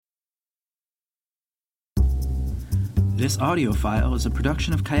This audio file is a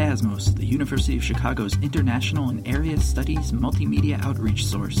production of Chiasmos, the University of Chicago's international and area studies multimedia outreach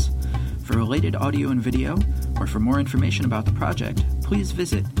source. For related audio and video, or for more information about the project, please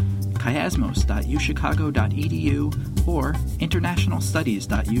visit chiasmos.uchicago.edu or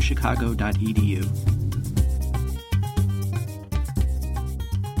internationalstudies.uchicago.edu.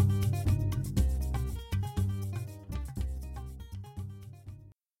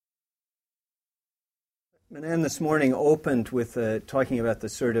 Manan this morning opened with talking about the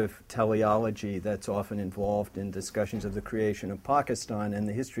sort of teleology that's often involved in discussions of the creation of Pakistan and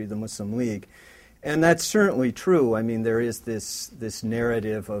the history of the Muslim League. And that's certainly true. I mean, there is this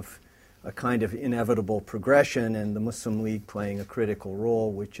narrative of a kind of inevitable progression and the Muslim League playing a critical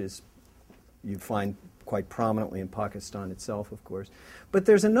role, which is you find quite prominently in Pakistan itself, of course. But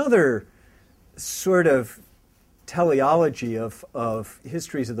there's another sort of teleology of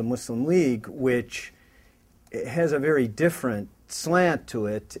histories of the Muslim League which it has a very different slant to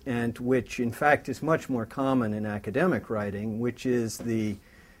it, and which, in fact, is much more common in academic writing, which is the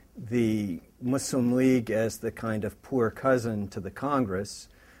Muslim League as the kind of poor cousin to the Congress,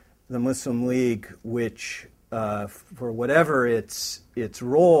 the Muslim League which, for whatever its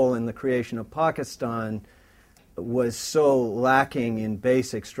role in the creation of Pakistan, was so lacking in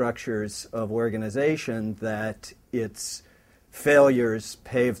basic structures of organization that its failures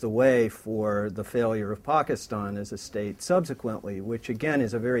paved the way for the failure of Pakistan as a state subsequently, which again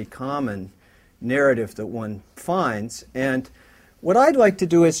is a very common narrative that one finds. And what I'd like to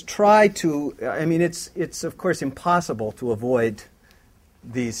do is try to, I mean, it's of course impossible to avoid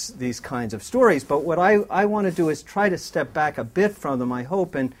these kinds of stories, but what I want to do is try to step back a bit from them, I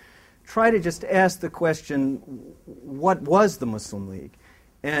hope, and try to just ask the question, what was the Muslim League?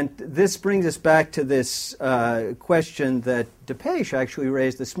 And this brings us back to this question that Depeche actually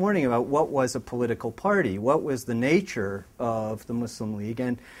raised this morning about what was a political party, what was the nature of the Muslim League.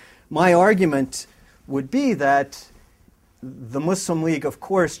 And my argument would be that the Muslim League, of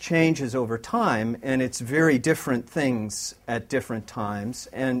course, changes over time, and it's very different things at different times.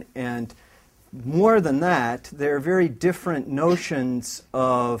 And more than that, there are very different notions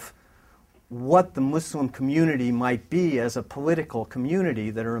of what the Muslim community might be as a political community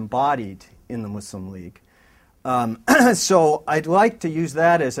that are embodied in the Muslim League. So I'd like to use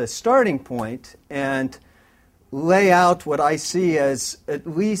that as a starting point and lay out what I see as at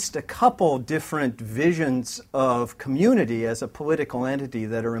least a couple different visions of community as a political entity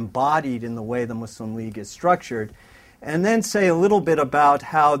that are embodied in the way the Muslim League is structured, and then say a little bit about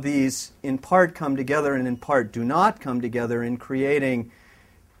how these in part come together and in part do not come together in creating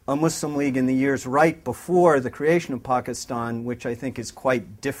a Muslim League in the years right before the creation of Pakistan, which I think is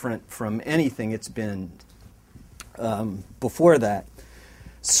quite different from anything it's been before that.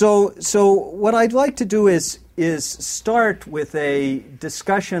 So what I'd like to do is start with a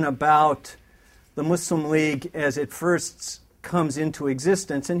discussion about the Muslim League as it first comes into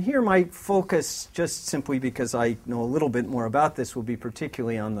existence. And here my focus, just simply because I know a little bit more about this, will be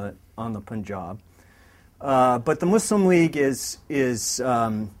particularly on the Punjab. But the Muslim League is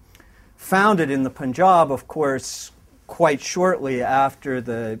founded in the Punjab, of course, quite shortly after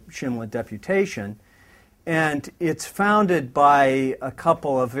the Shimla deputation. And it's founded by a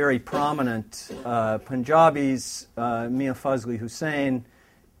couple of very prominent Punjabis, Mian Fazli Hussain,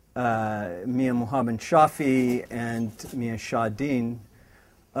 Mian Muhammad Shafi, and Mian Shah Din,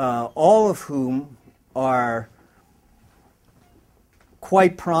 all of whom are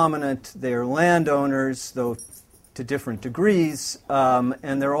quite prominent. They're landowners, though to different degrees,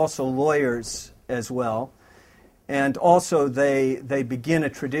 and they're also lawyers as well. And also they begin a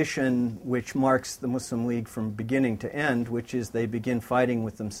tradition which marks the Muslim League from beginning to end, which is they begin fighting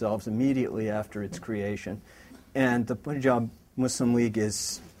with themselves immediately after its creation. And the Punjab Muslim League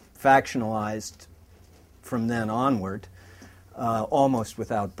is factionalized from then onward, almost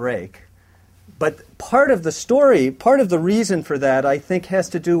without break. But part of the story, part of the reason for that, I think, has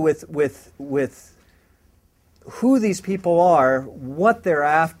to do with who these people are, what they're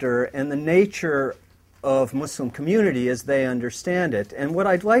after, and the nature of Muslim community as they understand it. And what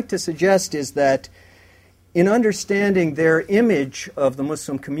I'd like to suggest is that in understanding their image of the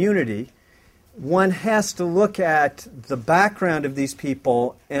Muslim community, one has to look at the background of these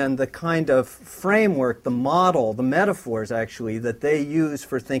people and the kind of framework, the model, the metaphors, actually, that they use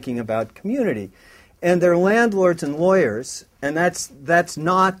for thinking about community. And they're landlords and lawyers, and that's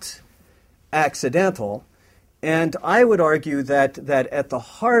not accidental. And I would argue that at the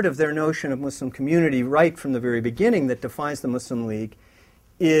heart of their notion of Muslim community, right from the very beginning, that defines the Muslim League,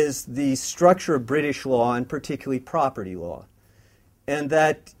 is the structure of British law, and particularly property law. and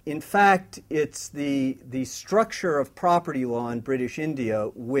that, in fact, it's the structure of property law in British India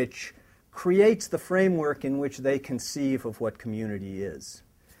which creates the framework in which they conceive of what community is.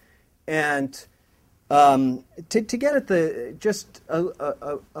 And to get at just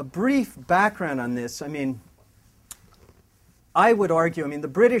a brief background on this, I mean, I would argue, the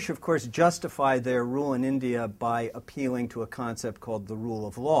British, of course, justify their rule in India by appealing to a concept called the rule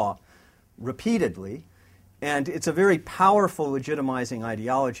of law repeatedly. And it's a very powerful legitimizing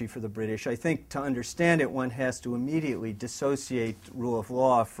ideology for the British. I think to understand it, one has to immediately dissociate rule of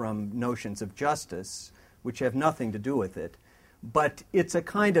law from notions of justice, which have nothing to do with it. But it's a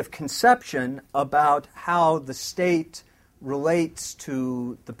kind of conception about how the state relates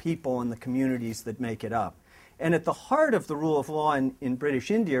to the people and the communities that make it up. And at the heart of the rule of law in British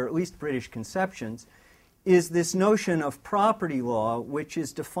India, or at least British conceptions, is this notion of property law, which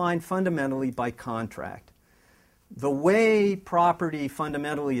is defined fundamentally by contract. The way property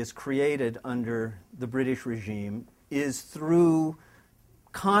fundamentally is created under the British regime is through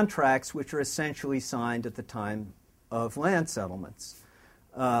contracts which are essentially signed at the time of land settlements.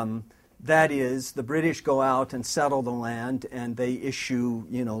 That is, the British go out and settle the land, and they issue,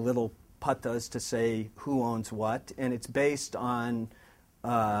 little pattas to say who owns what, and it's based on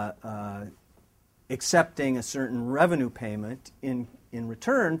accepting a certain revenue payment in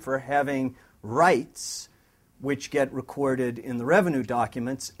return for having rights which get recorded in the revenue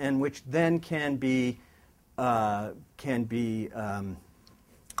documents and which then can be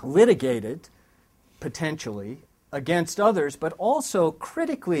litigated potentially against others, but also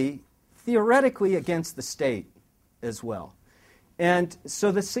critically, theoretically, against the state as well. And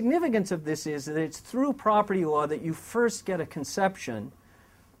so the significance of this is that it's through property law that you first get a conception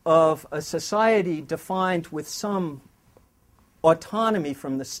of a society defined with some autonomy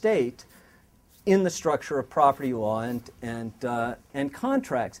from the state in the structure of property law and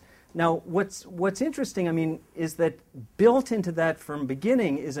contracts. Now, what's interesting, is that built into that from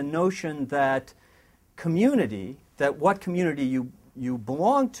beginning is a notion that community, that what community you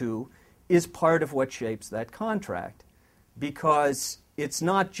belong to, is part of what shapes that contract, because it's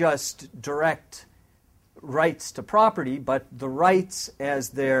not just direct rights to property, but the rights as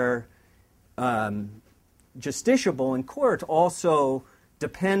they're justiciable in court also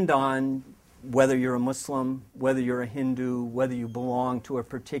depend on whether you're a Muslim, whether you're a Hindu, whether you belong to a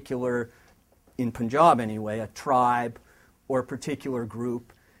particular, in Punjab anyway, a tribe or a particular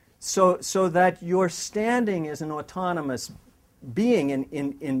group, so that your standing as an autonomous being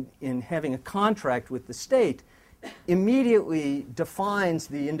in having a contract with the state immediately defines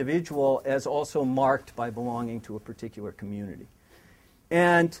the individual as also marked by belonging to a particular community.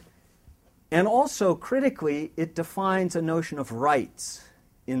 And also, critically, it defines a notion of rights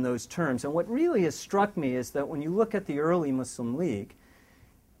in those terms. And what really has struck me is that when you look at the early Muslim League,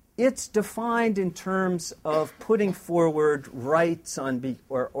 it's defined in terms of putting forward rights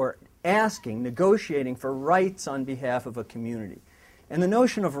or negotiating for rights on behalf of a community. And the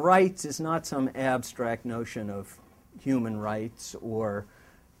notion of rights is not some abstract notion of human rights or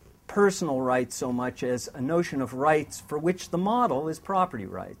personal rights so much as a notion of rights for which the model is property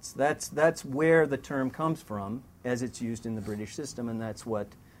rights. That's where the term comes from as it's used in the British system, and that's what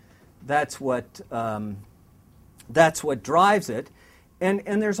drives it.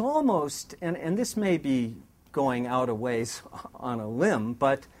 And there's almost, and this may be going out a ways on a limb,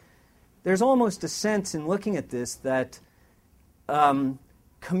 but there's almost a sense in looking at this that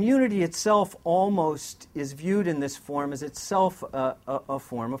community itself almost is viewed in this form as itself a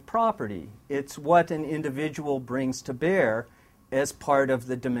form of property. It's what an individual brings to bear as part of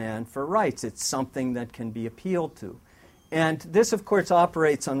the demand for rights. It's something that can be appealed to. And this, of course,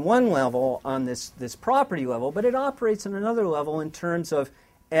 operates on one level, on this property level, but it operates on another level in terms of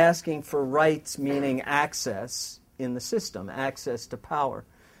asking for rights, meaning access in the system, access to power.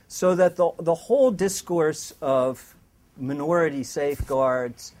 So that the whole discourse of minority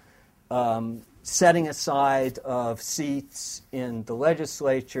safeguards, setting aside of seats in the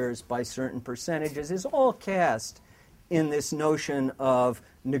legislatures by certain percentages is all cast in this notion of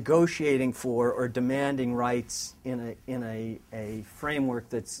negotiating for or demanding rights in a framework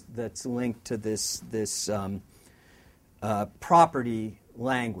that's linked to this property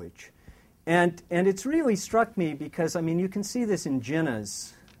language. And it's really struck me because, you can see this in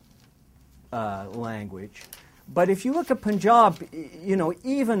Jinnah's language. But if you look at Punjab,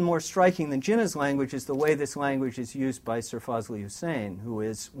 even more striking than Jinnah's language is the way this language is used by Sir Fazli Hussain, who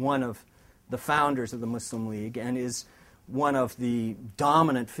is one of the founders of the Muslim League and is one of the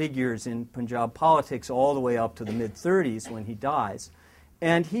dominant figures in Punjab politics all the way up to the mid-30s when he dies.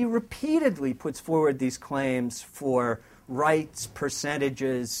 And he repeatedly puts forward these claims for rights,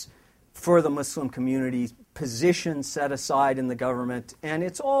 percentages for the Muslim community, positions set aside in the government, and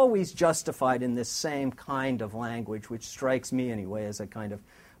it's always justified in this same kind of language, which strikes me anyway as a kind of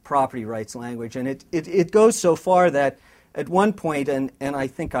property rights language. And it goes so far that at one point, and I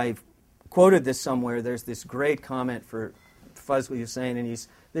think I've quoted this somewhere, there's this great comment for Fazli Hussain, and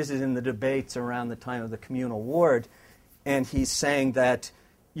this is in the debates around the time of the communal ward, and he's saying that,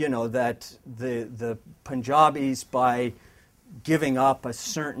 that the Punjabis, by giving up a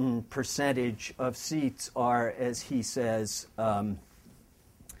certain percentage of seats, are, as he says,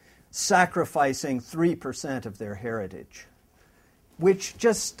 sacrificing 3% of their heritage. Which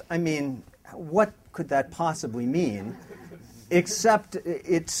just, what could that possibly mean? Except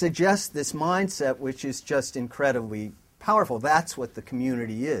it suggests this mindset which is just incredibly powerful. That's what the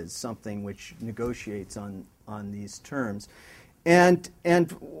community is, something which negotiates on these terms. And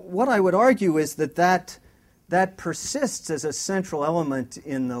what I would argue is that persists as a central element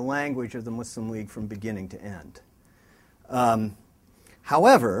in the language of the Muslim League from beginning to end.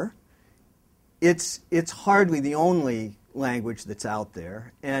 However, it's hardly the only language that's out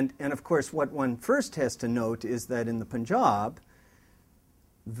there. And of course, what one first has to note is that in the Punjab,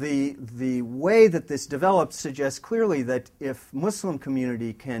 the way that this develops suggests clearly that if Muslim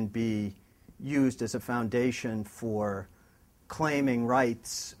community can be used as a foundation for claiming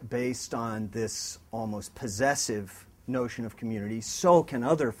rights based on this almost possessive notion of community, so can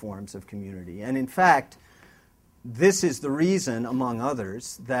other forms of community. And in fact, this is the reason, among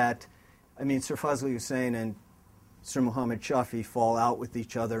others, that, Sir Fazli Hussain and Sir Muhammad Shafi fall out with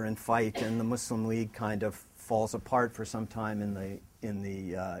each other and fight, and the Muslim League kind of falls apart for some time in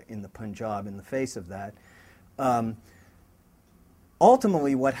the Punjab in the face of that.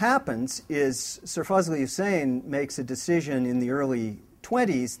 Ultimately, what happens is Sir Fazli Hussain makes a decision in the early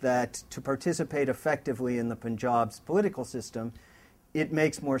 1920s that to participate effectively in the Punjab's political system, it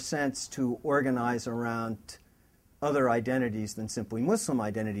makes more sense to organize around other identities than simply Muslim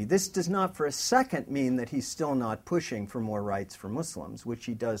identity. This does not for a second mean that he's still not pushing for more rights for Muslims, which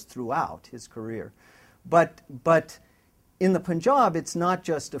he does throughout his career. But in the Punjab, it's not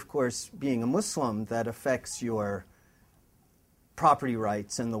just, of course, being a Muslim that affects your property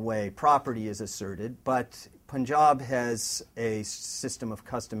rights and the way property is asserted, but Punjab has a system of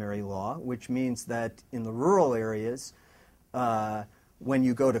customary law, which means that in the rural areas, when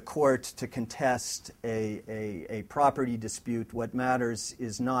you go to court to contest a property dispute, what matters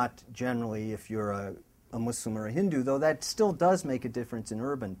is not generally if you're a Muslim or a Hindu, though that still does make a difference in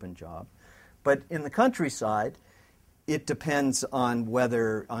urban Punjab. But in the countryside, it depends on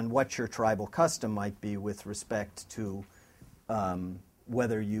what your tribal custom might be with respect to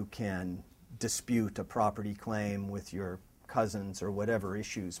whether you can dispute a property claim with your cousins or whatever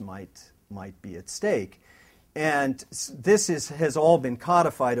issues might be at stake. And this has all been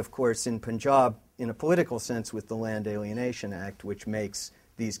codified, of course, in Punjab in a political sense with the Land Alienation Act, which makes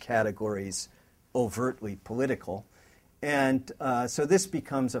these categories overtly political. And so this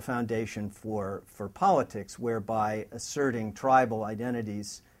becomes a foundation for politics, whereby asserting tribal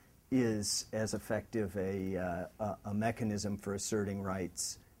identities is as effective a mechanism for asserting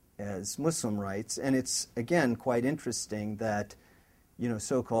rights as Muslim rights. And it's, again, quite interesting that,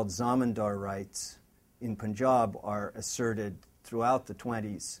 so-called zamindar rights in Punjab are asserted throughout the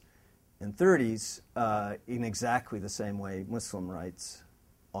 20s and 30s in exactly the same way Muslim rights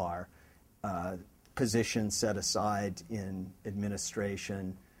are. Positions set aside in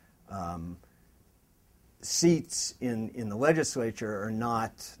administration, seats in the legislature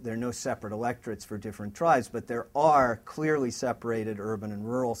there are no separate electorates for different tribes, but there are clearly separated urban and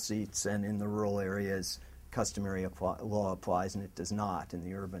rural seats, and in the rural areas, customary law applies, and it does not in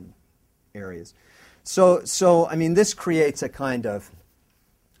the urban areas. So this creates a kind of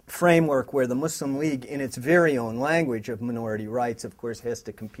framework where the Muslim League, in its very own language of minority rights, of course, has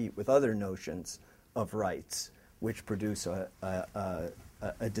to compete with other notions of rights, which produce a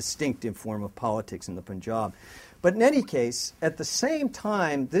distinctive form of politics in the Punjab. But in any case, at the same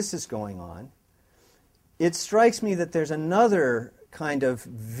time this is going on, it strikes me that there's another kind of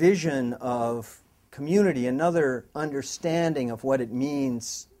vision of community, another understanding of what it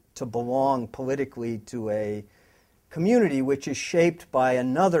means to belong politically to a community which is shaped by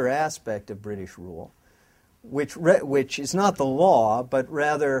another aspect of British rule, which is not the law, but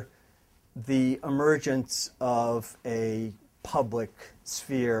rather the emergence of a public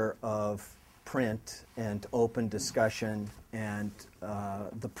sphere of print and open discussion and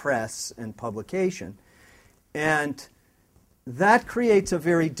the press and publication. And that creates a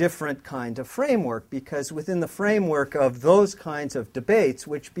very different kind of framework, because within the framework of those kinds of debates,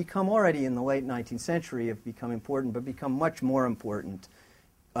 which become already in the late 19th century have become important, but become much more important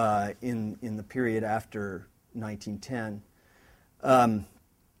in the period after 1910.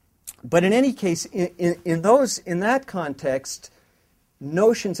 But in any case, in that context,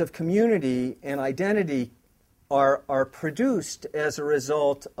 notions of community and identity are produced as a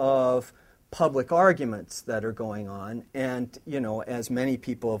result of public arguments that are going on, and, as many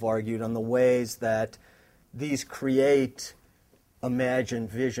people have argued, on the ways that these create imagined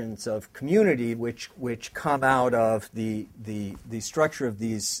visions of community which come out of the structure of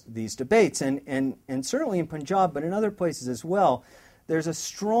these debates. And certainly in Punjab, but in other places as well, there's a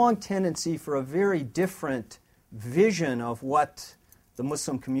strong tendency for a very different vision of what the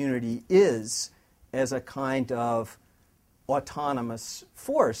Muslim community is as a kind of autonomous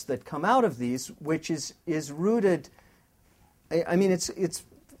force that come out of these, which is rooted, I mean, it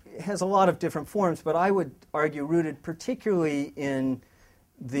has a lot of different forms, but I would argue rooted particularly in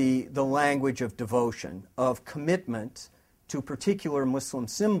the language of devotion, of commitment to particular Muslim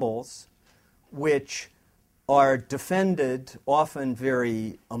symbols, which are defended, often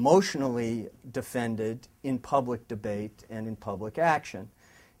very emotionally defended, in public debate and in public action.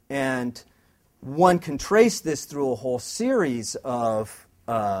 And one can trace this through a whole series of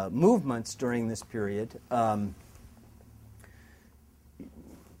movements during this period,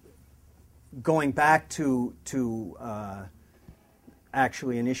 going back to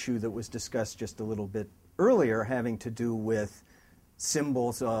actually an issue that was discussed just a little bit earlier, having to do with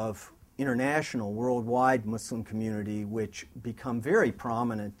symbols of international, worldwide Muslim community, which become very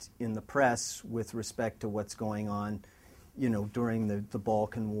prominent in the press with respect to what's going on, during the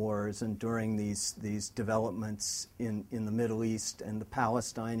Balkan Wars and during these developments in the Middle East, and the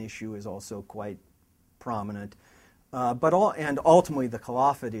Palestine issue is also quite prominent. And ultimately the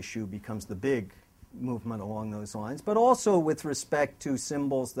Caliphate issue becomes the big movement along those lines, but also with respect to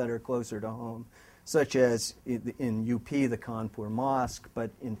symbols that are closer to home, such as in UP, the Kanpur Mosque, but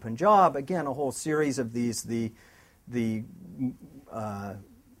in Punjab, again, a whole series of these, the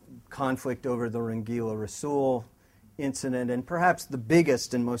conflict over the Rangila Rasul incident, and perhaps the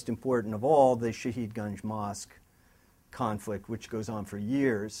biggest and most important of all, the Shahid Ganj Mosque conflict, which goes on for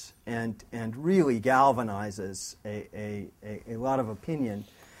years and really galvanizes a lot of opinion.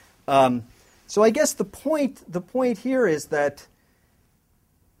 So I guess the point here is that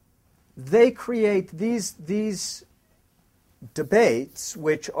they create these debates,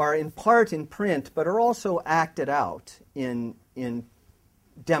 which are in part in print, but are also acted out in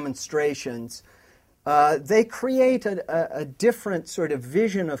demonstrations. They create a different sort of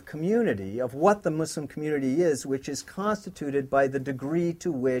vision of community, of what the Muslim community is, which is constituted by the degree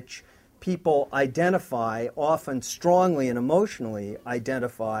to which people identify, often strongly and emotionally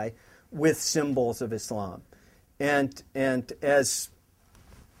identify, with symbols of Islam. And as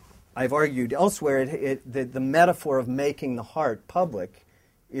I've argued elsewhere, the metaphor of making the heart public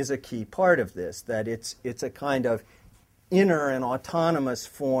is a key part of this, that it's a kind of inner and autonomous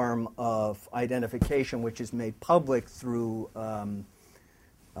form of identification which is made public through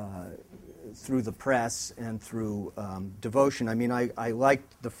the press and through devotion. I mean, I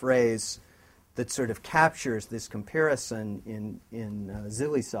liked the phrase that sort of captures this comparison in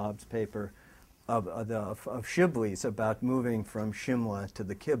Zili Saab's paper of Shibli's about moving from Shimla to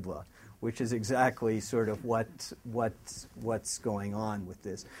the Qibla, which is exactly sort of what's going on with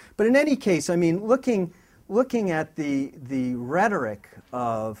this. But in any case, I mean, looking at the rhetoric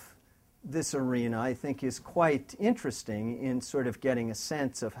of this arena, I think, is quite interesting in sort of getting a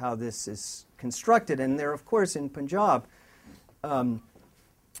sense of how this is constructed. And there, of course, in Punjab,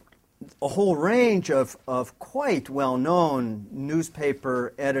 a whole range of quite well-known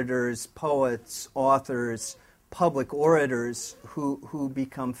newspaper editors, poets, authors, public orators who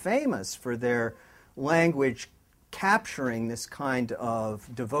become famous for their language capturing this kind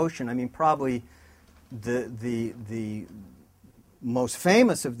of devotion. I mean, probably the most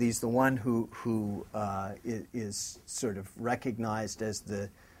famous of these, the one who is sort of recognized as the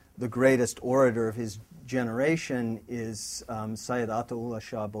greatest orator of his generation, is Sayyid Ataullah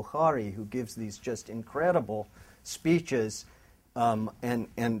Shah Bukhari, who gives these just incredible speeches.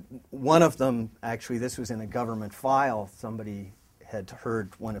 And one of them, actually, this was in a government file. Somebody had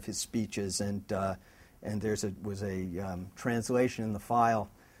heard one of his speeches, and there was a translation in the file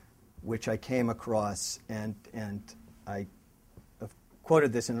which I came across, and I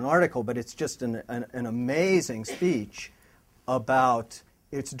quoted this in an article, but it's just an amazing speech about,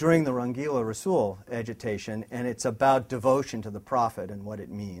 it's during the Rangila Rasul agitation, and it's about devotion to the Prophet and what it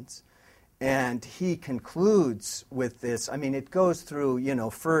means. And he concludes with this. I mean, it goes through,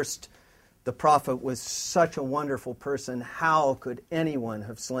 first, the prophet was such a wonderful person. How could anyone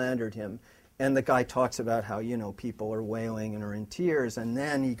have slandered him? And the guy talks about how, people are wailing and are in tears. And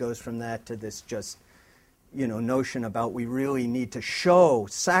then he goes from that to this just, notion about we really need to show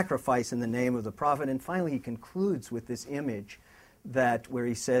sacrifice in the name of the prophet. And finally, he concludes with this image where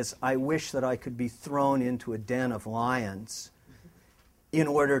he says, I wish that I could be thrown into a den of lions in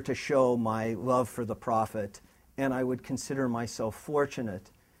order to show my love for the prophet. And I would consider myself fortunate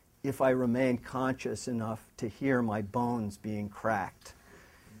if I remained conscious enough to hear my bones being cracked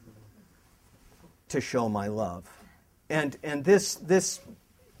to show my love. And this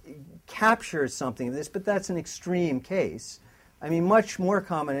captures something of this, but that's an extreme case. I mean, much more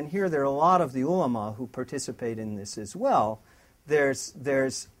common, and here there are a lot of the ulama who participate in this as well. There's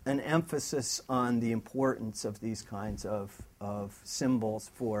an emphasis on the importance of these kinds of symbols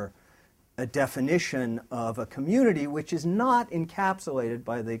for a definition of a community which is not encapsulated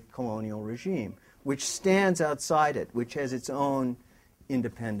by the colonial regime, which stands outside it, which has its own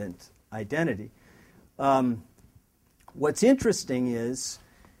independent identity. What's interesting is,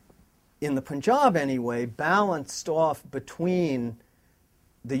 in the Punjab anyway, balanced off between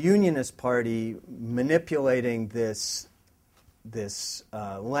the Unionist Party manipulating this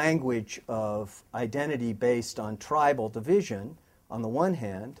language of identity based on tribal division on the one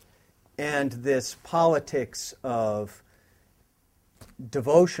hand, and this politics of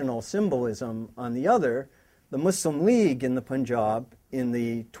devotional symbolism on the other, the Muslim League in the Punjab in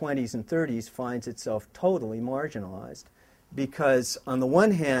the 20s and 30s finds itself totally marginalized because, on the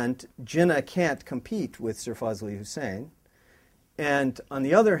one hand, Jinnah can't compete with Sir Fazl Hussain, and on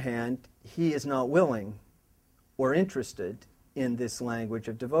the other hand, he is not willing or interested in this language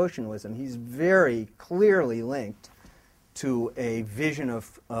of devotionalism. He's very clearly linked to a vision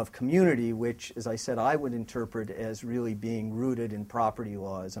of community, which, as I said, I would interpret as really being rooted in property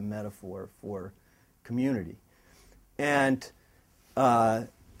law as a metaphor for community. And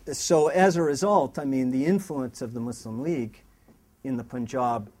so as a result, I mean, the influence of the Muslim League in the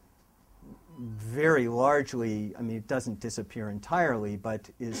Punjab very largely, I mean, it doesn't disappear entirely, but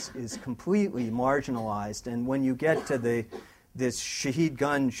is completely marginalized. And when you get to this Shahid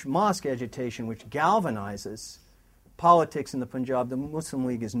Ganj mosque agitation, which galvanizes politics in the Punjab, the Muslim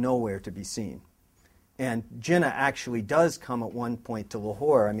League is nowhere to be seen. And Jinnah actually does come at one point to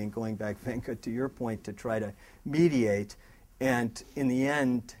Lahore, I mean, going back, Venkat, to your point, to try to mediate, and in the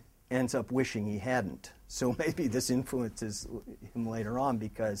end ends up wishing he hadn't. So maybe this influences him later on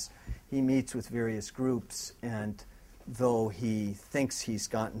because he meets with various groups, and though he thinks he's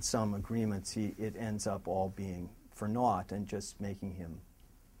gotten some agreements, it ends up all being for naught and just making him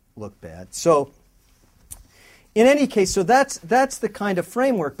look bad. So in any case, so that's the kind of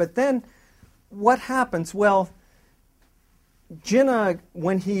framework. But then what happens? Well, Jinnah,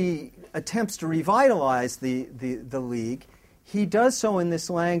 when he attempts to revitalize the League, he does so in this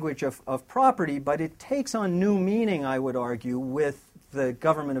language of property, but it takes on new meaning, I would argue, with the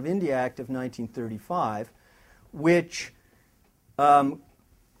Government of India Act of 1935, which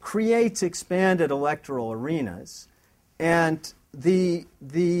creates expanded electoral arenas. And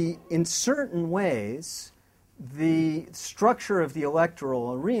in certain ways, the structure of the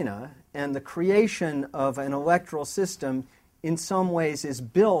electoral arena and the creation of an electoral system in some ways is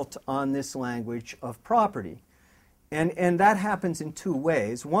built on this language of property. And that happens in two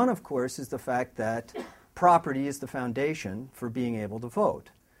ways. One, of course, is the fact that property is the foundation for being able to vote.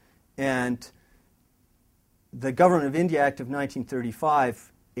 And the Government of India Act of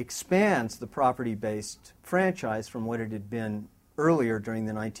 1935 expands the property-based franchise from what it had been earlier during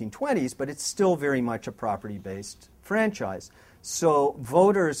the 1920s, but it's still very much a property-based franchise. So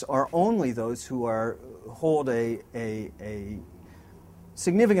voters are only those who hold a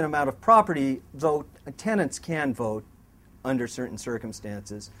significant amount of property, though tenants can vote under certain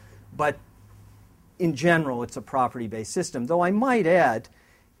circumstances. But in general, it's a property-based system, though I might add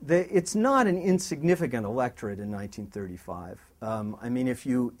that it's not an insignificant electorate in 1935. I mean, if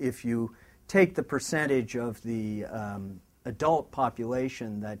you take the percentage of the adult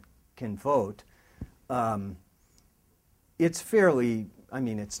population that can vote, it's fairly, I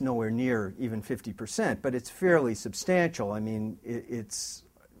mean, it's nowhere near even 50%, but it's fairly substantial. I mean, it's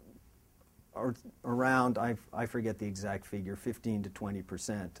around, I forget the exact figure, 15 to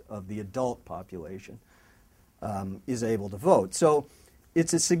 20% of the adult population is able to vote. So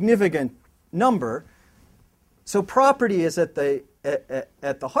it's a significant number. So property is at the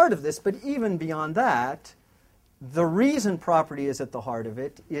heart of this, but even beyond that, the reason property is at the heart of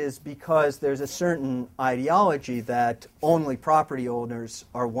it is because there's a certain ideology that only property owners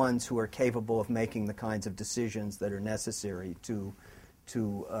are ones who are capable of making the kinds of decisions that are necessary to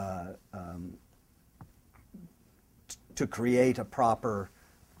create a proper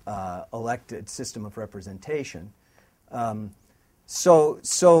elected system of representation. So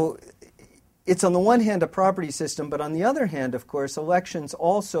it's on the one hand a property system, but on the other hand, of course, elections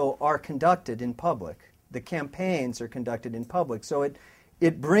also are conducted in public. The campaigns are conducted in public. So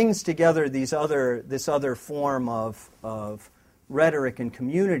it brings together this other form of rhetoric and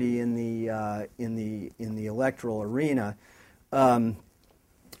community in the electoral arena.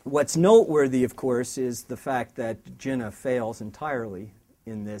 What's noteworthy, of course, is the fact that Jinnah fails entirely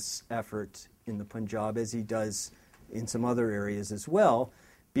in this effort in the Punjab, as he does in some other areas as well,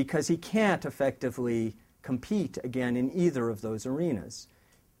 because he can't effectively compete again in either of those arenas.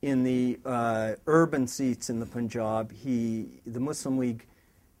 In the urban seats in the Punjab, the Muslim League,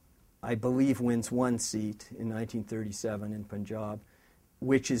 I believe, wins one seat in 1937 in Punjab,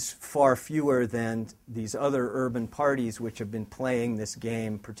 which is far fewer than these other urban parties which have been playing this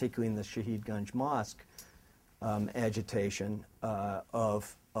game, particularly in the Shahid Ganj Mosque agitation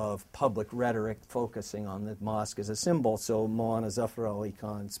of public rhetoric focusing on the mosque as a symbol. So Maulana Zafar Ali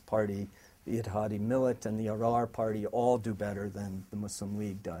Khan's party, the Ittihadi Millet, and the Arar party all do better than the Muslim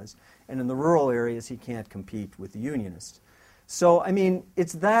League does. And in the rural areas, he can't compete with the Unionists. So, I mean,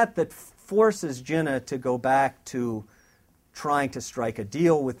 it's that forces Jinnah to go back to trying to strike a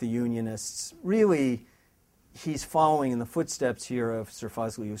deal with the Unionists. Really, he's following in the footsteps here of Sir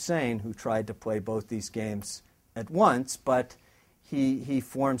Fazli Hussain, who tried to play both these games at once, but he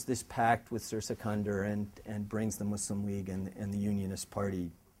forms this pact with Sir Sikandar and brings the Muslim League and the Unionist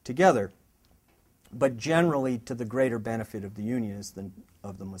Party together, but generally to the greater benefit of the Unionists than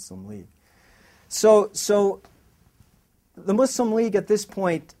of the Muslim League. So the Muslim League at this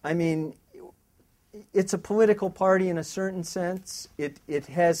point, I mean, it's a political party in a certain sense.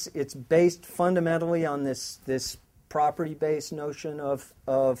 It's based fundamentally on this property-based notion of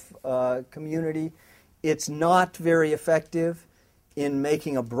community. It's not very effective in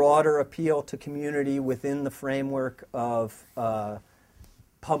making a broader appeal to community within the framework of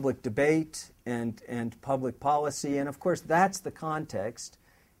public debate and public policy. And of course, that's the context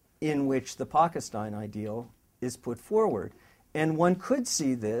in which the Pakistan ideal is put forward. And one could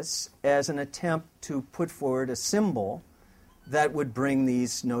see this as an attempt to put forward a symbol that would bring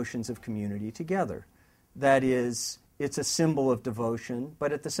these notions of community together. That is, it's a symbol of devotion,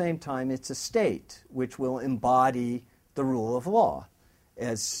 but at the same time, it's a state which will embody the rule of law,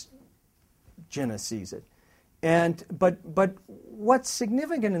 as Jinnah sees it. But what's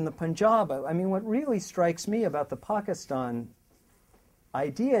significant in the Punjab, I mean, what really strikes me about the Pakistan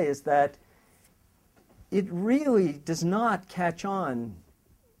idea is that it really does not catch on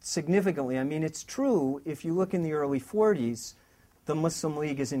significantly. I mean, it's true, if you look in the early 40s, the Muslim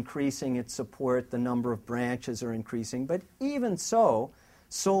League is increasing its support, the number of branches are increasing, but even so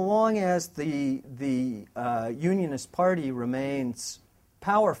long as the Unionist Party remains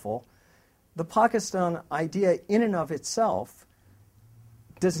powerful, the Pakistan idea in and of itself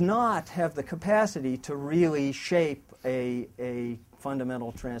does not have the capacity to really shape a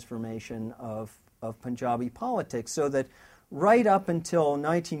fundamental transformation of Punjabi politics, so that right up until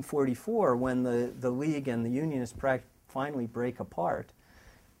 1944, when the League and the Unionists finally break apart,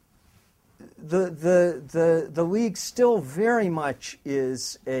 the League still very much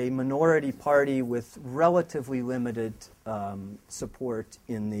is a minority party with relatively limited support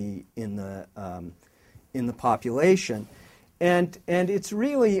in the population, and it's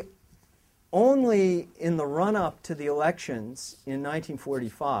really only in the run-up to the elections in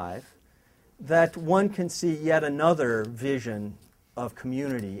 1945 that one can see yet another vision of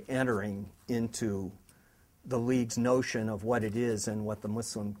community entering into the League's notion of what it is and what the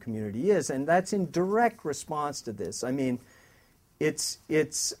Muslim community is, and that's in direct response to this. I mean, it's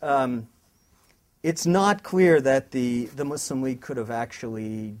not clear that the Muslim League could have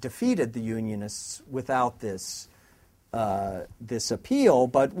actually defeated the Unionists without this appeal,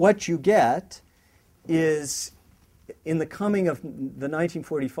 but what you get is, in the coming of the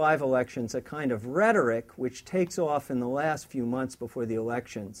 1945 elections, a kind of rhetoric which takes off in the last few months before the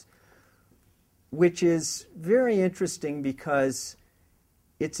elections, which is very interesting because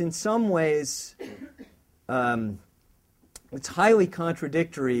it's in some ways, it's highly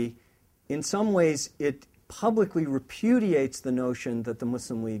contradictory. In some ways, it publicly repudiates the notion that the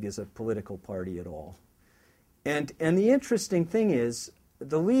Muslim League is a political party at all. And the interesting thing is,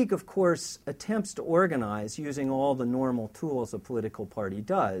 the League, of course, attempts to organize using all the normal tools a political party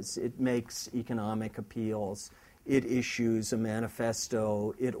does. It makes economic appeals. it issues a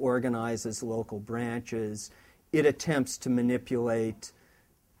manifesto, it organizes local branches, it attempts to manipulate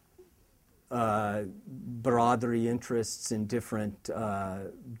Baradari interests in different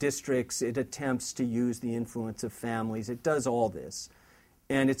districts. It attempts to use the influence of families. It does all this,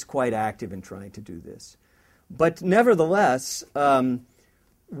 and it's quite active in trying to do this. But nevertheless,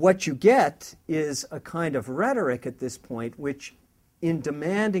 what you get is a kind of rhetoric at this point which, in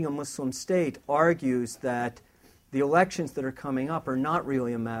demanding a Muslim state, argues that the elections that are coming up are not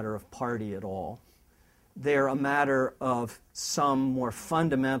really a matter of party at all. They're a matter of some more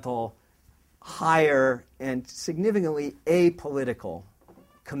fundamental, higher, and significantly apolitical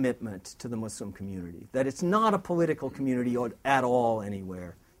commitment to the Muslim community. That it's not a political community at all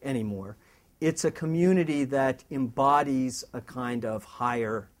anymore. It's a community that embodies a kind of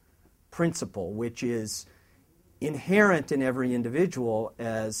higher principle, which is inherent in every individual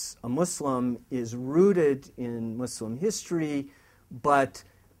as a Muslim, is rooted in Muslim history, but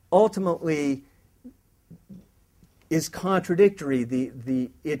ultimately is contradictory.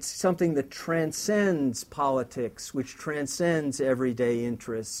 It's something that transcends politics, which transcends everyday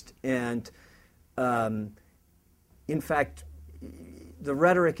interest. And in fact, the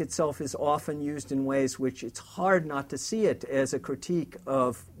rhetoric itself is often used in ways which it's hard not to see it as a critique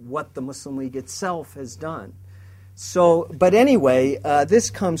of what the Muslim League itself has done. So, but anyway, this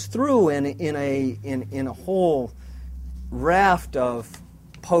comes through in a whole raft of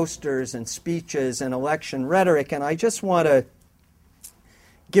posters and speeches and election rhetoric, and I just want to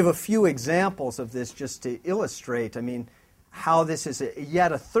give a few examples of this just to illustrate, how this is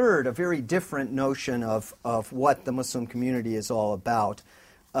yet a third, a very different notion of what the Muslim community is all about.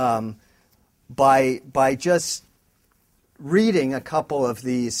 By just reading a couple of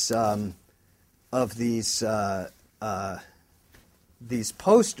these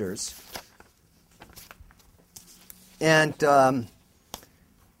posters, and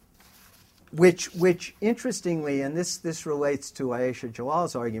which interestingly, and this relates to Ayesha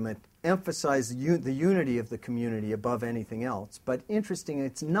Jalal's argument, emphasize the unity of the community above anything else. But interesting,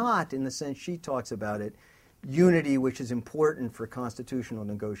 it's not, in the sense she talks about it, unity which is important for constitutional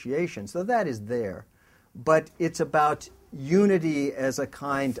negotiations, though that is there. But it's about unity as a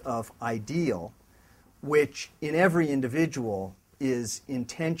kind of ideal, which in every individual is in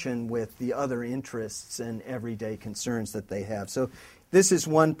tension with the other interests and everyday concerns that they have. So this is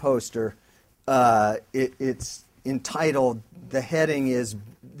one poster. It's entitled, the heading is,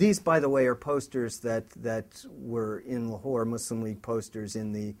 these, by the way, are posters that were in Lahore, Muslim League posters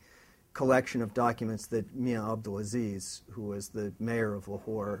in the collection of documents that Mian Abdulaziz, who was the mayor of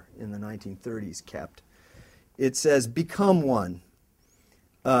Lahore in the 1930s, kept. It says, "Become one."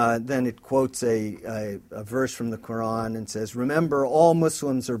 Then it quotes a verse from the Quran and says, "Remember, all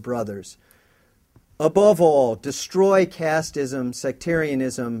Muslims are brothers. Above all, destroy casteism,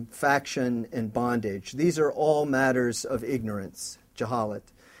 sectarianism, faction, and bondage. These are all matters of ignorance, jahalat.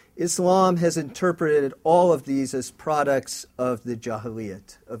 Islam has interpreted all of these as products of the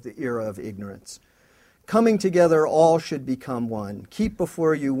jahiliyat, of the era of ignorance. Coming together, all should become one. Keep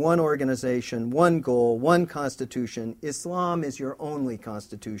before you one organization, one goal, one constitution. Islam is your only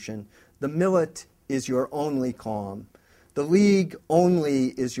constitution. The millet is your only calm. The League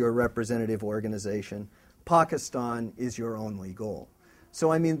only is your representative organization. Pakistan is your only goal."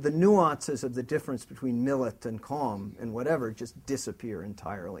 So, the nuances of the difference between millet and calm and whatever just disappear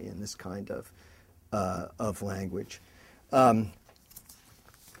entirely in this kind of language.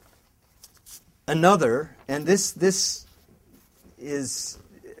 Another, and this is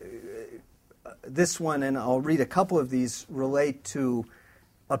this one, and I'll read a couple of these, relate to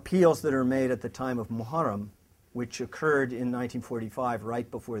appeals that are made at the time of Muharram, which occurred in 1945, right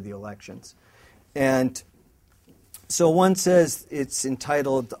before the elections. And so one says, it's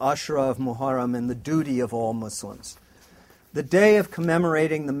entitled Ashura of Muharram and the Duty of All Muslims. "The day of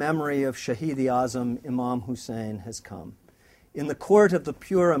commemorating the memory of Shahid-e-Azam Imam Hussein has come. In the court of the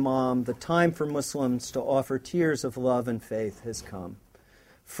pure Imam, the time for Muslims to offer tears of love and faith has come.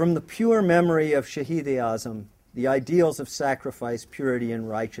 From the pure memory of Shahid-e-Azam, the ideals of sacrifice, purity, and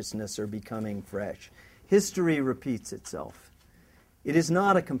righteousness are becoming fresh. History repeats itself. It is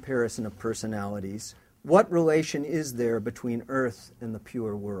not a comparison of personalities. What relation is there between earth and the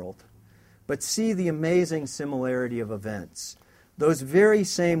pure world? But see the amazing similarity of events. Those very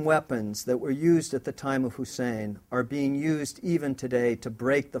same weapons that were used at the time of Hussein are being used even today to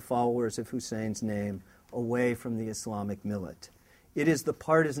break the followers of Hussein's name away from the Islamic millet. It is the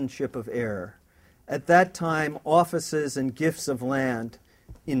partisanship of error. At that time, offices and gifts of land,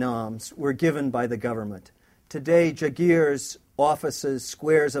 inams, were given by the government. Today, jagirs, offices,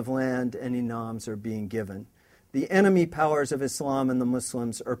 squares of land, and inams are being given. The enemy powers of Islam and the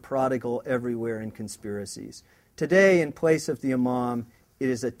Muslims are prodigal everywhere in conspiracies. Today, in place of the Imam, it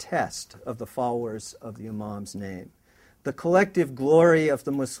is a test of the followers of the Imam's name. The collective glory of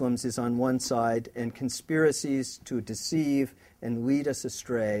the Muslims is on one side, and conspiracies to deceive and lead us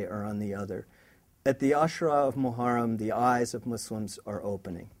astray are on the other. At the Ashra of Muharram, the eyes of Muslims are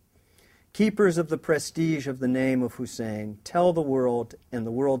opening. Keepers of the prestige of the name of Hussein, tell the world and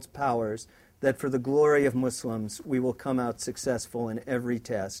the world's powers that for the glory of Muslims, we will come out successful in every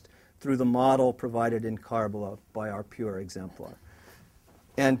test through the model provided in Karbala by our pure exemplar.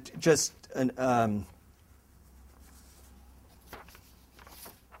 And just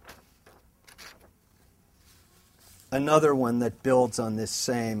another one that builds on this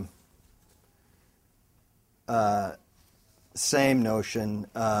same notion.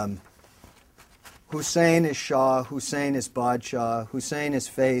 Hussein is Shah, Hussein is Badshah, Hussein is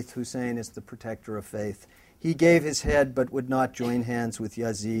faith, Hussein is the protector of faith. He gave his head but would not join hands with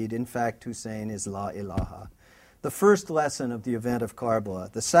Yazid. In fact, Hussein is La ilaha. The first lesson of the event of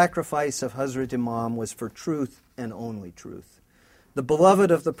Karbala, the sacrifice of Hazrat Imam was for truth and only truth. The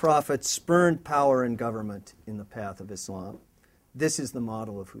beloved of the Prophet spurned power and government in the path of Islam. This is the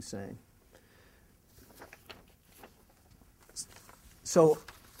model of Hussein. So,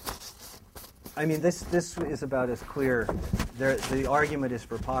 I mean, this is about as clear. The argument is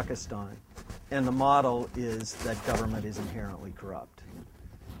for Pakistan, and the model is that government is inherently corrupt.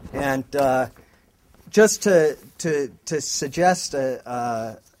 And just to suggest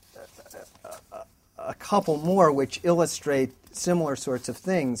a couple more which illustrate similar sorts of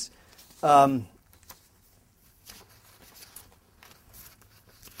things.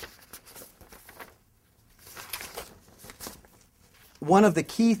 One of the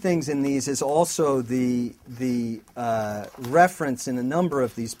key things in these is also the reference in a number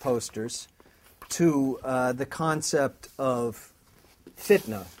of these posters to the concept of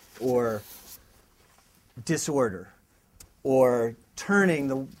fitna, or disorder, or turning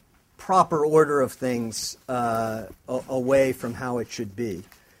the proper order of things away from how it should be.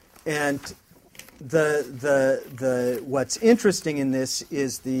 And the what's interesting in this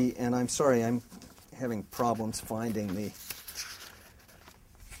is and I'm sorry, I'm having problems finding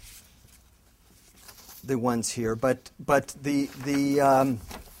the ones here, but the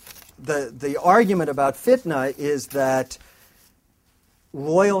argument about fitna is that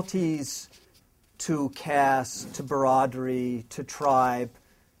loyalties to caste, to Baradari, to tribe,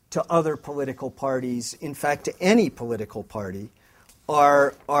 to other political parties, in fact to any political party,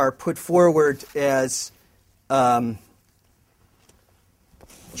 are put forward as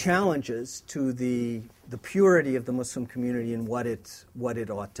challenges to the purity of the Muslim community and what it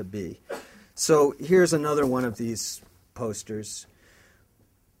ought to be. So here's another one of these posters.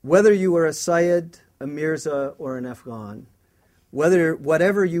 Whether you are a Sayyid, a Mirza, or an Afghan,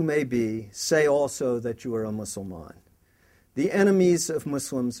 whatever you may be, say also that you are a Musliman. The enemies of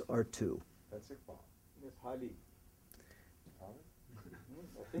Muslims are two. That's Iqbal. Yes, Hadi.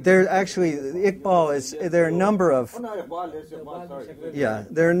 There actually, Iqbal is, there are a number of... Oh, no, Iqbal, yes, Iqbal, sorry. Yeah,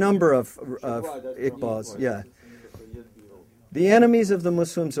 there are a number of Iqbals, yeah. The enemies of the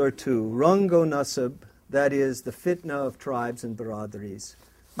Muslims are two. Rango Nasab, that is the fitna of tribes and Baradaris.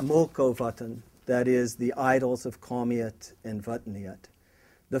 Mulko Vatan, that is the idols of Qawmiyat and Vatniyat.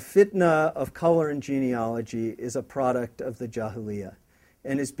 The fitna of color and genealogy is a product of the Jahiliyyah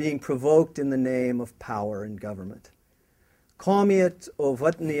and is being provoked in the name of power and government. Qawmiyat or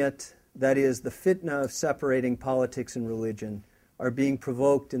Vatniyat, that is the fitna of separating politics and religion, are being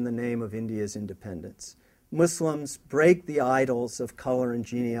provoked in the name of India's independence. Muslims break the idols of color and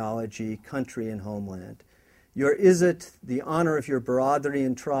genealogy, country and homeland. Your izzat, the honor of your Baradari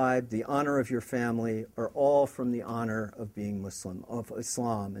and tribe, the honor of your family, are all from the honor of being Muslim, of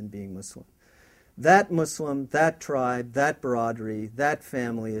Islam and being Muslim. That Muslim, that tribe, that Baradari, that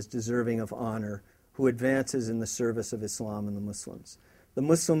family is deserving of honor who advances in the service of Islam and the Muslims. The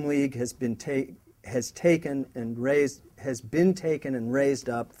Muslim League has been taken and raised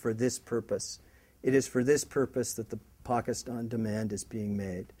up for this purpose. It is for this purpose that the Pakistan demand is being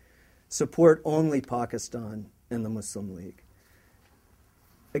made. Support only Pakistan and the Muslim League.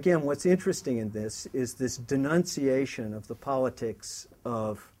 Again, what's interesting in this is this denunciation of the politics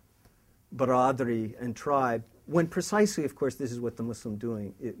of Baradari and tribe, when precisely, of course, this is what the Muslim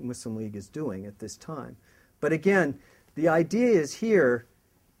League is doing at this time. But again, the idea is here,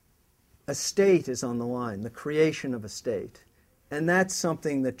 a state is on the line, the creation of a state. And that's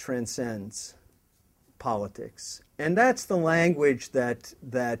something that transcends politics. And that's the language that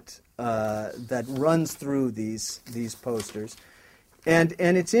runs through these posters. And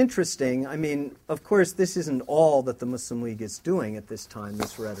it's interesting. I mean, of course, this isn't all that the Muslim League is doing at this time,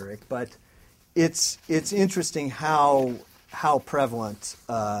 this rhetoric, but it's interesting how prevalent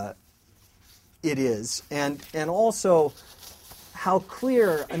it is, and also how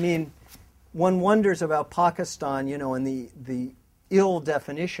clear. I mean, one wonders about Pakistan, you know, and the ill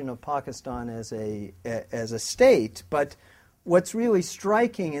definition of Pakistan as a state. But what's really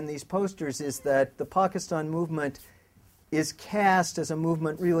striking in these posters is that the Pakistan movement is cast as a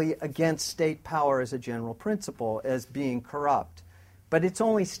movement really against state power as a general principle, as being corrupt. But it's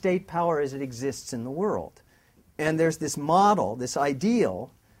only state power as it exists in the world. And there's this model, this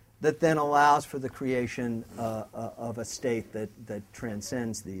ideal, that then allows for the creation of a state that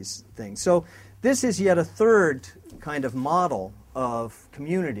transcends these things. So this is yet a third kind of model of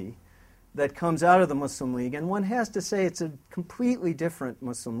community that comes out of the Muslim League. And one has to say it's a completely different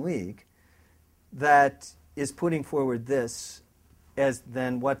Muslim League that is putting forward this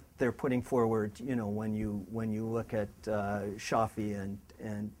than what they're putting forward, you know, when you look at Shafi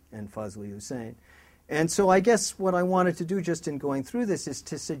and Fazli Hussein. And so I guess what I wanted to do just in going through this is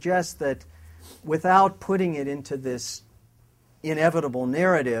to suggest that without putting it into this inevitable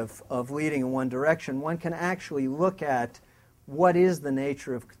narrative of leading in one direction, one can actually look at what is the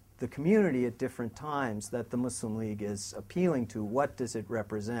nature of the community at different times that the Muslim League is appealing to. What does it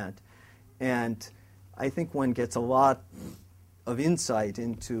represent? And I think one gets a lot of insight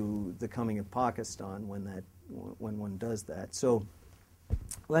into the coming of Pakistan when one does that. So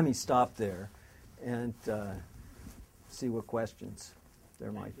let me stop there and see what questions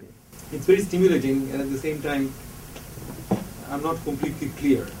there might be. It's very stimulating, and at the same time, I'm not completely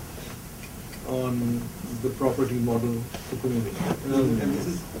clear on the property model for community. And this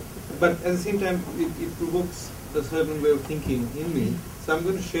is, but at the same time, it provokes a certain way of thinking in me. So I'm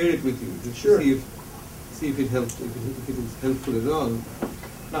going to share it with you just Sure. to see if it helps, if it is helpful at all.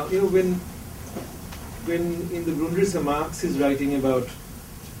 Now, you know, when in the Grundrisse, Marx is writing about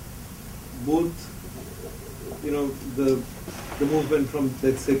both, you know, the movement from,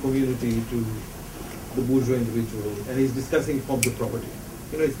 let's say, community to the bourgeois individual, and he's discussing forms of property.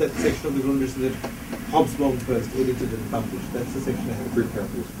 You know, it's that section of the Grundrisse that Hobsbawm first edited and published. That's the section I have.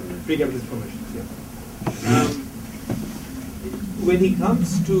 Free capitalist formations, yeah. When he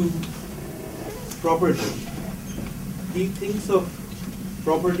comes to property, he thinks of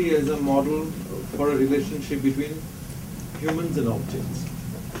property as a model for a relationship between humans and objects,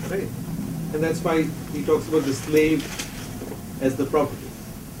 right? And that's why he talks about the slave as the property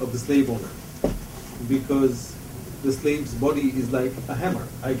of the slave owner, because the slave's body is like a hammer.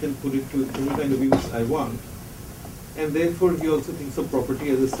 I can put it to any kind of use I want. And therefore he also thinks of property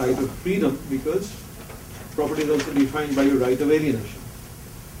as a site of freedom, because property is also defined by your right of alienation.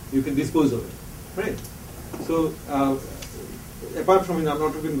 You can dispose of it, right? So apart from it, I'm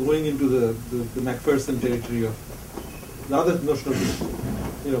not even going into the Macpherson territory of the other notion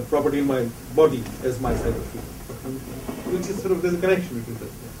of, you know, property in my body as my site of freedom, which is sort of, there's a connection between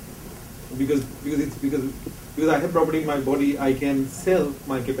that. Because I have property in my body, I can sell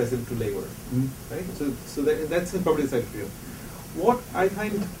my capacity to labor, right? So that's the property side of freedom. What I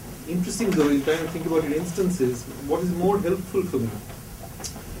find interesting, though, in trying to think about your instances, what is more helpful for me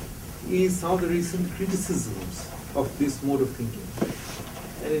is some of the recent criticisms of this mode of thinking.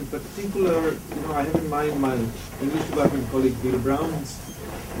 And in particular, you know, I have in mind my English department colleague Bill Brown's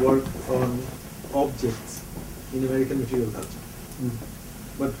work on objects in American material culture.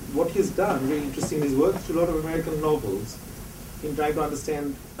 But what he's done, very interesting, is worked through a lot of American novels in trying to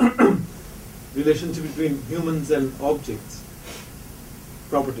understand relationship between humans and objects,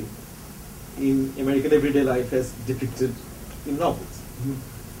 property, in American everyday life as depicted in novels.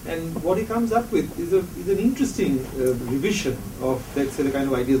 And what he comes up with is an interesting revision of, let's say, the kind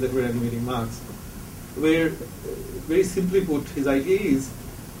of ideas that were animating Marx, where, very simply put, his idea is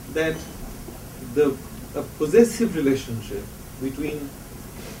that a possessive relationship between,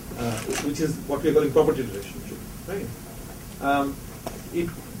 which is what we are calling property relationship, right?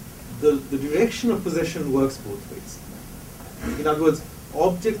 The direction of possession works both ways. In other words,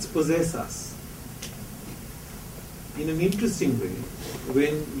 objects possess us in an interesting way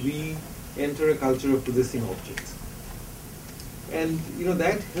when we enter a culture of possessing objects. And, you know,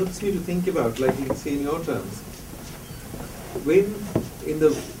 that helps me to think about, like you can say in your terms, when in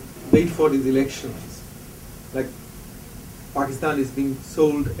the wait for these elections, like Pakistan is being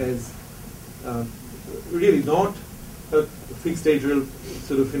sold as really not a fixed territorial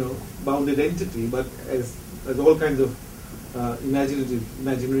sort of, you know, bounded entity, but as all kinds of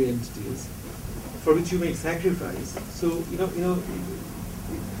imaginary entities for which you make sacrifice. So, you know,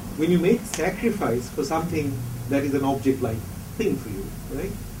 when you make sacrifice for something that is an object-like thing for you,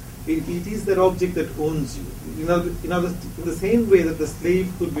 right? It is that object that owns you. In the same way that the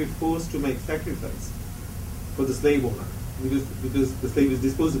slave could be forced to make sacrifice for the slave owner, because the slave is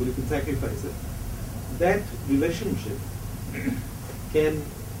disposable, you can sacrifice it. That relationship can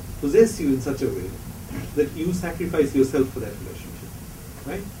possess you in such a way that you sacrifice yourself for that relationship,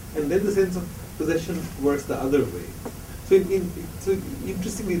 right? And then the sense of possession works the other way. So,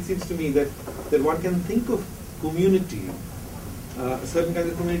 interestingly, it seems to me that one can think of community, a certain kind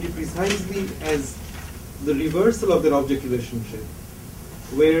of community, precisely as the reversal of that object relationship,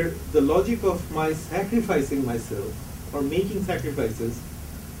 where the logic of my sacrificing myself or making sacrifices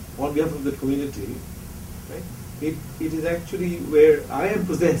on behalf of the community, right? It is actually where I am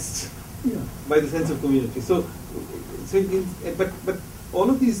possessed by the sense of community. But all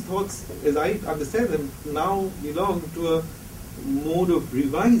of these thoughts, as I understand them, now belong to a mode of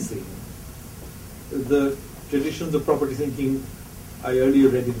revising the traditions of property thinking I earlier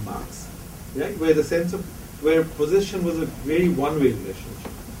read in Marx, right? Where possession was a very one-way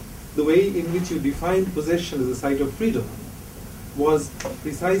relationship. The way in which you defined possession as a site of freedom was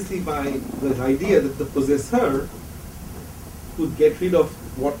precisely by the idea that the possessor could get rid of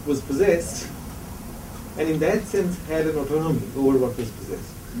what was possessed, and in that sense had an autonomy over what was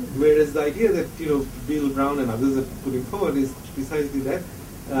possessed. Whereas the idea that Bill Brown and others are putting forward is precisely that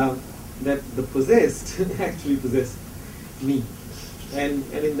the possessed actually possess me, and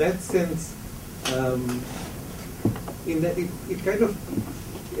in that sense, it kind of,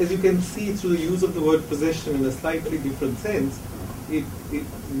 as you can see through the use of the word possession in a slightly different sense, it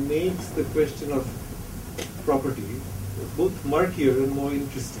makes the question of property both murkier and more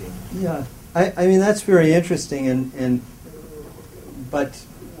interesting. Yeah, I mean that's very interesting, but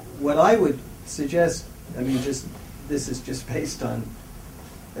what I would suggest, I mean, this is just based on,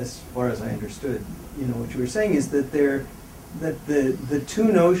 as far as I understood, what you were saying is that the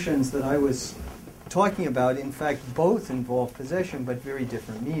two notions that I was talking about, in fact, both involve possession, but very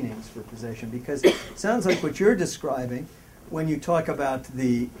different meanings for possession. Because it sounds like what you're describing, when you talk about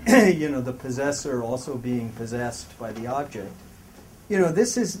the the possessor also being possessed by the object,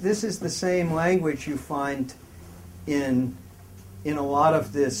 this is the same language you find in a lot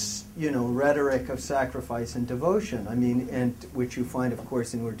of this rhetoric of sacrifice and devotion. I mean, and which you find, of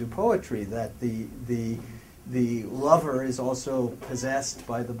course, in Urdu poetry, that the lover is also possessed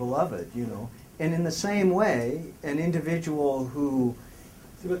by the beloved. And in the same way, an individual who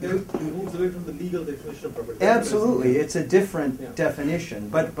but then it moves away from the legal definition of property. Absolutely, it's a different definition.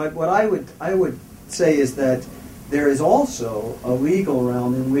 But what I would say is that there is also a legal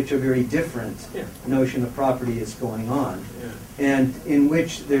realm in which a very different notion of property is going on, and in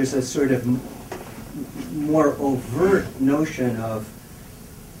which there's a sort of more overt notion of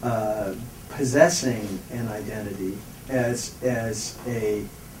possessing an identity as a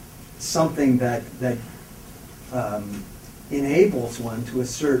something that enables one to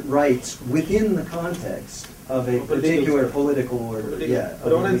assert rights within the context of a particular political order.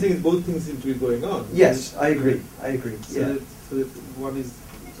 But what I'm saying is both things seem to be going on. Yes, I agree. So that one is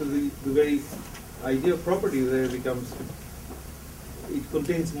the very idea of property there becomes, it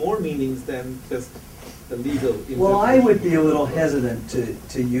contains more meanings than just the legal. Well, I would be a little hesitant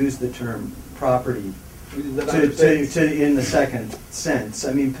to use the term property in the second sense.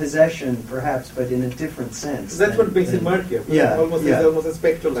 I mean, possession, perhaps, but in a different sense. That's what makes it murkier. There's almost a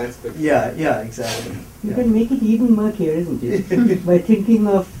spectral aspect. Yeah, exactly. You can make it even murkier, isn't it? By thinking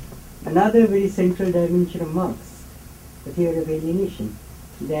of another very central dimension of Marx, the theory of alienation,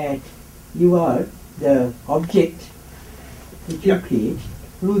 that you are the object which you create,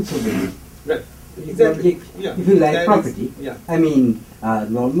 rules over you. Right. Exactly. If you like property, I mean,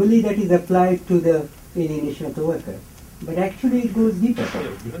 normally that is applied to the alienation of the worker, but actually it goes deeper.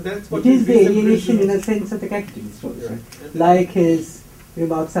 It is the alienation in a sense of the capitalist also. Like his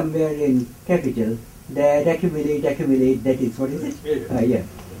remark somewhere in Capital, that accumulate, that is, what is it?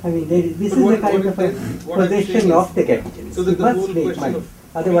 I mean, this is a kind of a possession of the capitalist. So he must make money.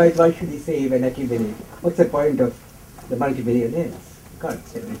 Otherwise, why should he save and accumulate? What's the point of the multi-billionaires? God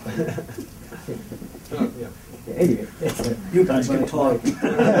save it. Anyway, you guys can talk. Just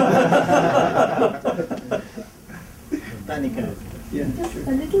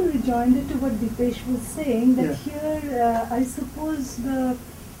a little rejoinder to what Dipesh was saying, that here I suppose the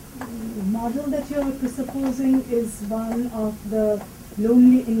model that you're presupposing is one of the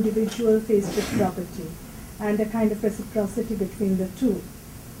lonely individual faced with property and a kind of reciprocity between the two.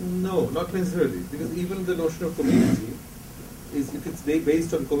 No, not necessarily, because even the notion of community is, if it's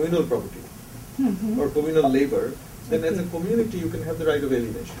based on communal property or communal labor, then as a community you can have the right of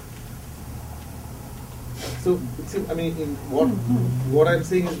alienation. So, I mean, what I'm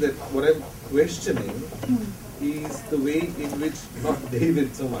saying is that what I'm questioning is the way in which, not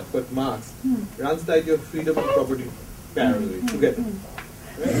David so much, but Marx runs the idea of freedom and property parallelly, together.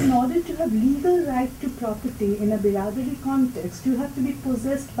 Right? In order to have legal right to property in a biradari context, you have to be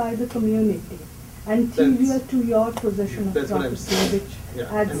possessed by the community anterior to your possession of property, which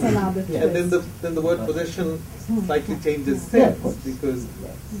adds another twist. And then the word possession slightly changes sense because.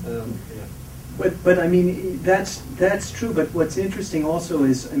 But I mean that's true. But what's interesting also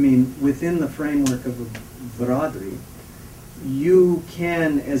is, I mean, within the framework of biradari, you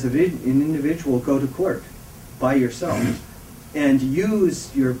can, as an individual, go to court by yourself and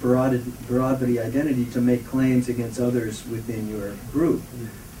use your biradari identity to make claims against others within your group.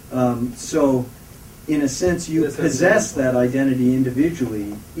 So, in a sense, you possess that identity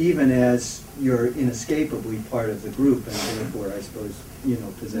individually, even as you're inescapably part of the group, and therefore, I suppose,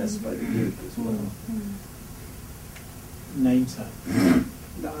 possessed by the group as well. Naim sir.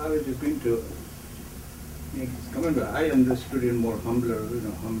 I was just going to make this comment, but I understood in more humbler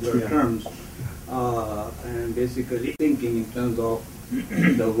terms, and basically thinking in terms of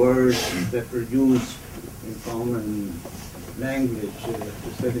the words that were used in common language,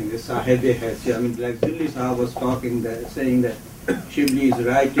 saying the Sahibe Haisiyat. I mean, like Zilli Sahab was saying that Shibli is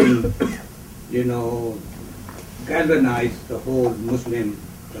writing, galvanize the whole Muslim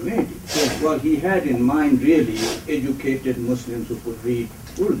community. Well, he had in mind really educated Muslims who could read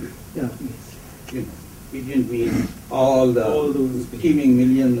Urdu. Yeah. He didn't mean all those teeming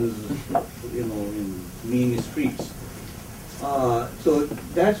millions, in mean streets. So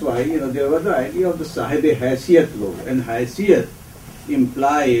that's why, there was the idea of the Sahibe Haisiyat law, and Haisiyat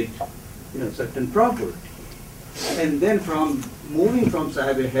implied, certain property. And then moving from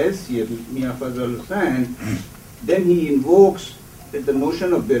Sahibe Haisiyat, Mian Fazl Hussain, then he invokes the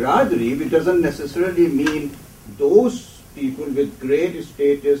notion of biradari, which doesn't necessarily mean those people with great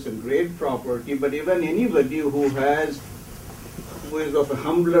status and great property, but even anybody who is of a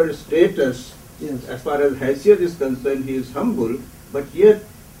humbler status. Yes. As far as Haisiyat is concerned, he is humble, but yet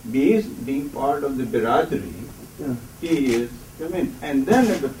being part of the biradari, he is. And then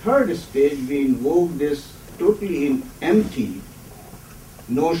at the third stage, we invoke this totally empty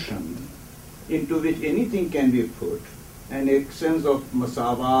notion into which anything can be put, and a sense of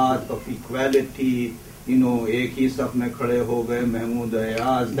masawat, of equality, ek hi saf mein khade ho gaye Mahmood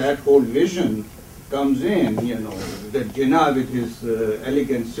Ayaz, that whole vision comes in, the Jinnah with his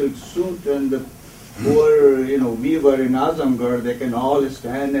elegant silk suit and the poor, weaver in Azamgarh, they can all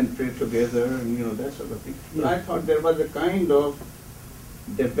stand and pray together, and, that sort of thing. Yeah. I thought there was a kind of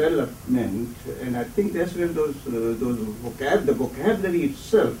development, and I think that's when the vocabulary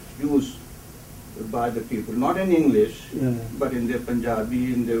itself used by the people, not in English, but in their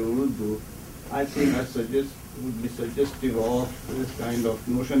Punjabi, in their Urdu, I think would be suggestive of this kind of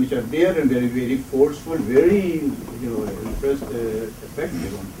notion which are there and very, very forceful, very,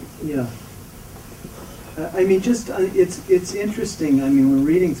 effective on people. Yeah. I mean, it's interesting. I mean, we're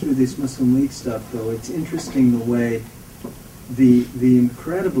reading through this Muslim League stuff, though. It's interesting the way, the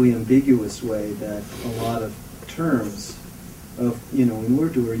incredibly ambiguous way that a lot of terms of, in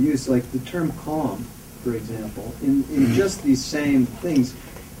Urdu are used, like the term calm, for example, in just these same things,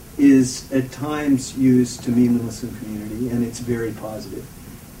 is at times used to mean the Muslim community, and it's very positive.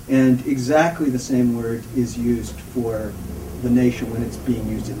 And exactly the same word is used for the nation when it's being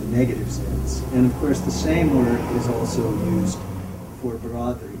used in the negative sense. And of course the same word is also used for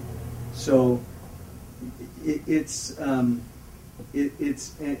biradari. So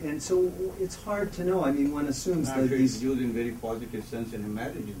so it's hard to know. I mean, one assumes that it's used in very positive sense in a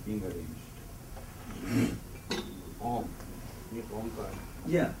marriage is being arranged.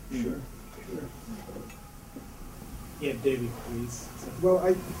 Yeah, sure. Yeah, David, please. Well,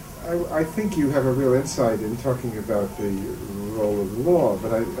 I think you have a real insight in talking about the role of the law,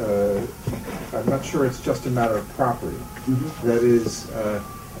 but I'm not sure it's just a matter of property. Mm-hmm. That is,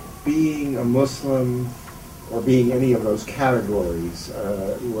 being a Muslim or being any of those categories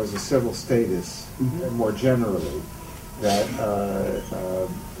was a civil status, more generally, that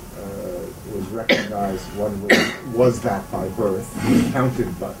was recognized. One was that by birth,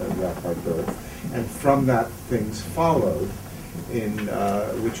 counted by that by birth, and from that things followed, in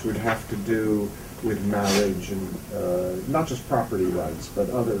which would have to do with marriage and not just property rights, but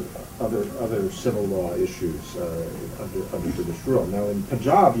other civil law issues under British rule. Now in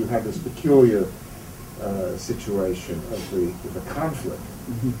Punjab, you have this peculiar situation of the conflict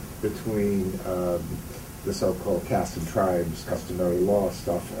between the so-called caste and tribes, customary law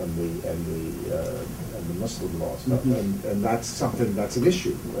stuff, and the Muslim law stuff, and that's something that's an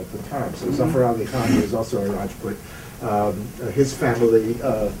issue at the time. So Zafar Ali Khan was also a Rajput. His family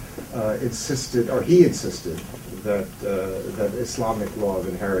insisted that Islamic law of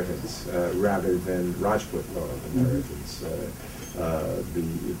inheritance, rather than Rajput law of inheritance,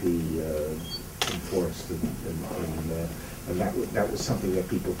 be enforced, and that was something that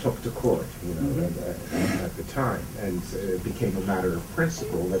people took to court, at the time, and it became a matter of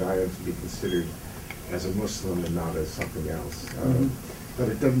principle that I am to be considered as a Muslim and not as something else. But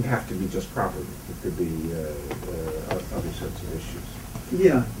it doesn't have to be just property; it could be other sorts of issues.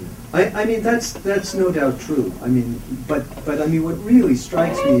 Yeah, I mean that's no doubt true. I mean, but I mean what really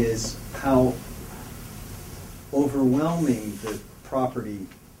strikes me is how overwhelming the property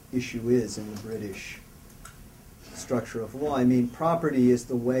issue is in the British structure of law. I mean, property is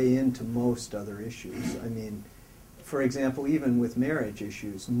the way into most other issues. I mean, for example, even with marriage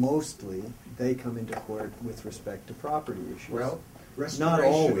issues, mostly they come into court with respect to property issues. Well, not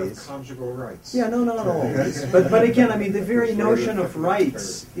always. Of conjugal rights. Yeah, no, not always. But again, I mean, the very notion of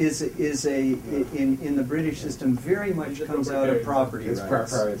rights is in the British system very much comes out of property rights.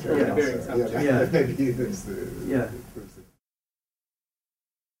 Proprietary. Yeah.